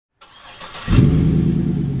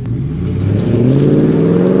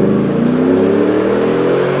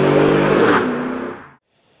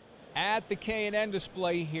K&N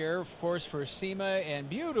display here, of course, for SEMA in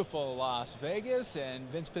beautiful Las Vegas. And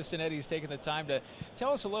Vince Pistonetti's taking the time to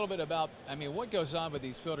tell us a little bit about, I mean, what goes on with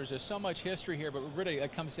these filters. There's so much history here, but really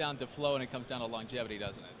it comes down to flow and it comes down to longevity,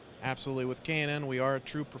 doesn't it? Absolutely. With K&N, we are a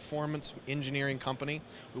true performance engineering company.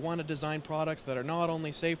 We want to design products that are not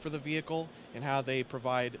only safe for the vehicle in how they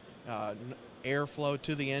provide airflow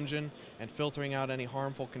to the engine and filtering out any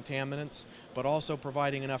harmful contaminants, but also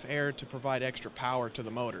providing enough air to provide extra power to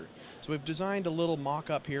the motor. So we've designed a little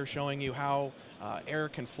mock-up here showing you how air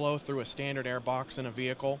can flow through a standard air box in a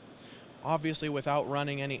vehicle. Obviously, without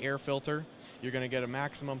running any air filter, you're going to get a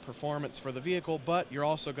maximum performance for the vehicle, but you're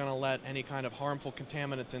also going to let any kind of harmful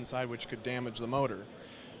contaminants inside which could damage the motor.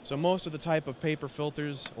 So most of the type of paper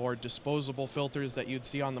filters or disposable filters that you'd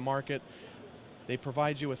see on the market, they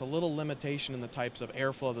provide you with a little limitation in the types of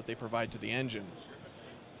airflow that they provide to the engine.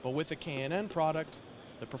 But with the K&N product,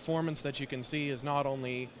 the performance that you can see is not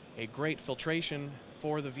only a great filtration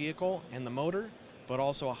for the vehicle and the motor, but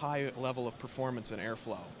also a high level of performance and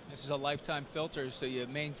airflow. This is a lifetime filter, so you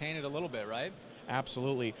maintain it a little bit, right?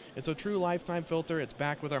 Absolutely. It's a true lifetime filter. It's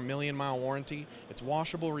backed with our 1,000,000-mile warranty. It's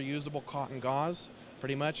washable, reusable cotton gauze.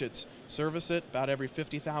 Pretty much it's service it about every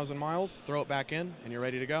 50,000 miles, throw it back in, and you're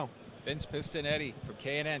ready to go. Vince Pistonetti from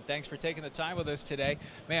K&N, thanks for taking the time with us today.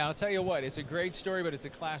 Man, I'll tell you what, it's a great story, but it's a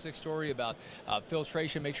classic story about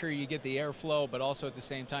filtration. Make sure you get the airflow, but also at the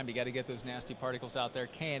same time, you got to get those nasty particles out there.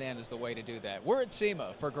 K&N is the way to do that. We're at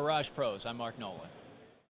SEMA for Garage Pros. I'm Mark Nolan.